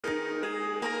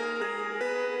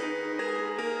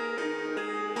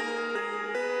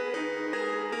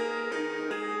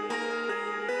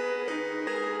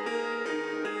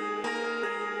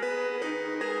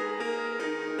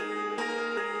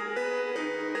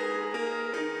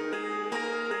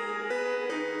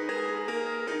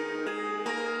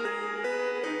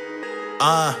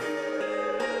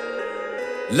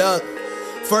Look.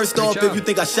 First off, if you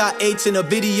think I shot H in a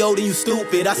video, then you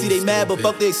stupid. I see they mad, but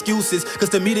fuck the excuses. Cause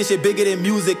to me this shit bigger than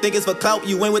music. Think it's for clout,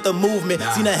 you ain't with the movement.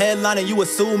 Seen a headline and you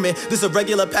assuming this a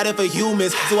regular pattern for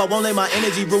humans. So I won't let my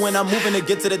energy ruin, I'm moving to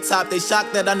get to the top. They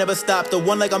shocked that I never stop. The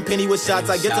one like I'm Penny with shots.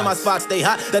 I get to my spots, stay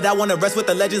hot. That I wanna rest with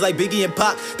the legends like Biggie and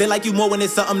Pac. They like you more when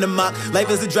it's something to mock. Life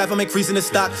is a draft, I'm increasing the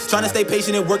stock. Trying to stay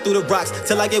patient and work through the rocks.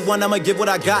 Till I get one, I'ma give what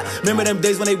I got. Remember them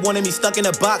days when they wanted me stuck in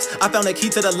a box. I found the key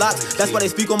to the locks. That's why they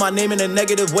speak on my name in a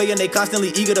negative way and they constantly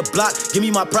eager to block. Give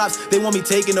me my props, they want me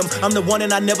taking them. I'm the one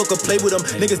and I never could play with them.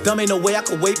 Niggas dumb, ain't no way I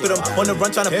could wait for them. On the run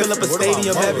trying to fill up a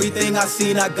stadium. Everything I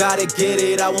seen, I gotta get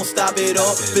it. I won't stop it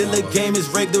all. Feel the game is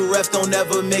rigged, the refs don't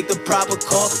ever make the proper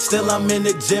call. Still I'm in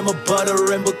the gym, a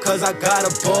buttering because I got a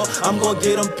ball. I'm gonna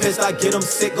get them pissed, I get them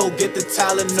sick, go get the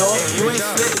Tylenol. You ain't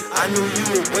slick, I knew you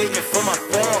were waiting for my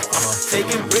fall.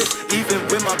 Taking risks, even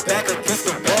with my back against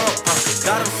the wall.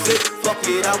 Got them sick, fuck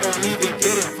it, I won't even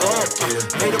get involved.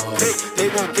 Made a pick, they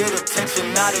won't get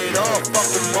attention, not at all. Fuck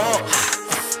them all.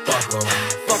 Fuck them.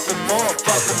 Fuck them all.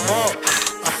 Fuck them all.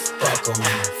 Fuck them.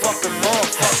 Fuck them all.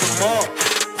 Fuck them all.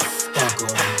 Fuck them.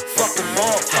 Fuck them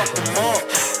all. Fuck them all.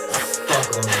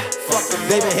 Fuck them. Fuck them.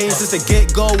 They been hating since the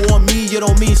get-go on me, you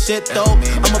don't mean shit though.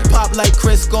 I'ma pop like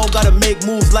Crisco, gotta make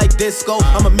moves like disco.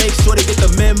 I'ma make sure they get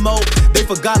the memo. They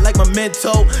forgot like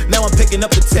Memento, now I'm picking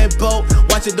up the tempo.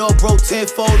 Watch it all grow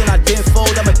tenfold and I didn't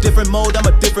fold. I'm a different mode, I'm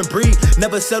a different breed.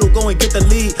 Never settle, go and get the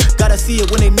lead. Gotta see it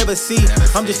when they never see.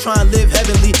 I'm just trying to live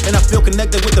heavenly and I feel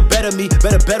connected with the better me.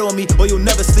 Better bet on me or you'll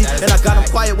never sleep. And I got them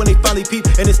quiet when they finally peep.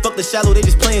 And it's fuck the shallow, they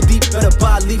just playing deep. Better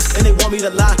buy leaks and they want me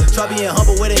to lie. Try being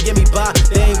humble where they get me by.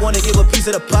 They ain't wanna give a piece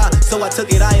of the pie, so I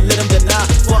took it, I ain't let them deny.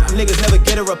 Fuck niggas never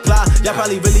get a reply. Y'all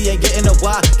probably really ain't getting a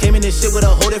why. Came in this shit with a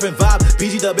whole different vibe.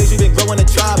 BG the bitch, we been growing the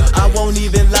tribe. I won't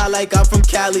even lie like I'm from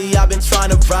Cali, I've been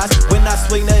trying to rise. When I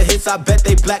swing the hits, I bet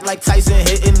they black like Tyson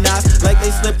hitting Nas. Like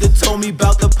they slipped and told me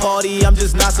about the party, I'm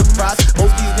just not surprised.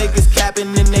 Most these niggas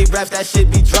capping in they raps, that shit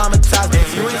be dramatized.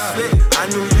 You ain't slick, I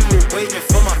knew you were waiting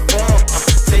for my fall.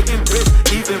 Taking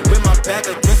risks, even with my back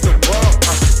against the wall.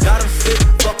 Got them sick,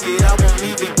 fuck it, I won't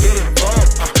even get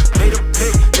involved. Made a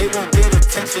pick, they won't get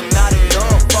attention, not at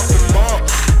all. Fuck them all.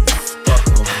 Fuck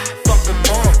them. Fuck them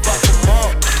all. Fuck them all.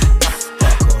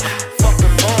 Fuck them. Fuck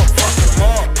them all. Fuck them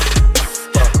all.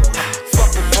 Fuck them.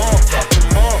 Fuck them all. Fuck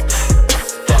them all.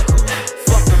 Fuck them.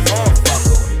 Fuck them all. Fuck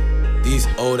them. These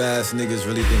old ass niggas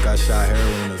really think I shot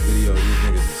heroin in a video. These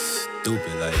niggas is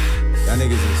stupid. Like, y'all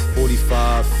niggas is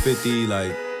 45, 50.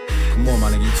 Like, come on, my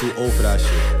nigga, you too old for that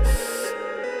shit.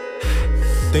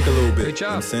 Think a little bit, you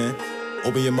know what I'm saying?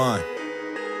 Open your mind.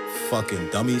 Fucking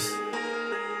dummies.